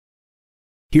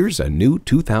Here's a new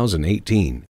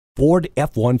 2018 Ford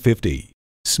F-150.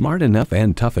 Smart enough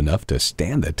and tough enough to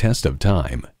stand the test of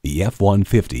time, the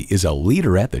F-150 is a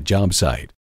leader at the job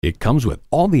site. It comes with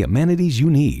all the amenities you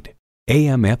need: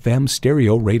 AM/FM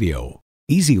stereo radio,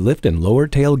 easy lift and lower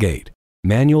tailgate,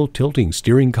 manual tilting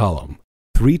steering column,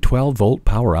 3 12-volt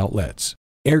power outlets,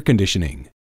 air conditioning,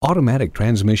 automatic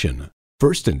transmission,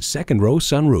 first and second row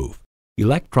sunroof,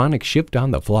 electronic shift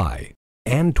on the fly,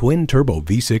 and twin-turbo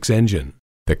V6 engine.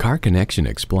 The Car Connection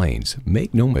explains,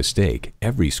 make no mistake,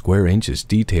 every square inch is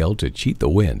detailed to cheat the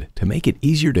wind to make it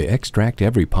easier to extract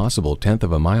every possible tenth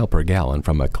of a mile per gallon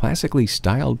from a classically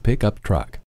styled pickup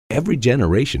truck. Every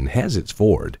generation has its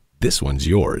Ford. This one's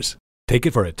yours. Take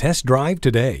it for a test drive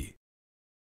today.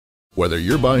 Whether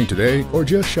you're buying today or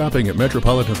just shopping at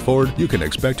Metropolitan Ford, you can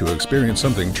expect to experience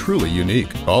something truly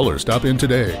unique. Call or stop in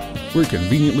today. We're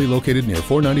conveniently located near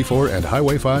 494 and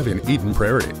Highway 5 in Eden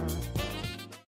Prairie.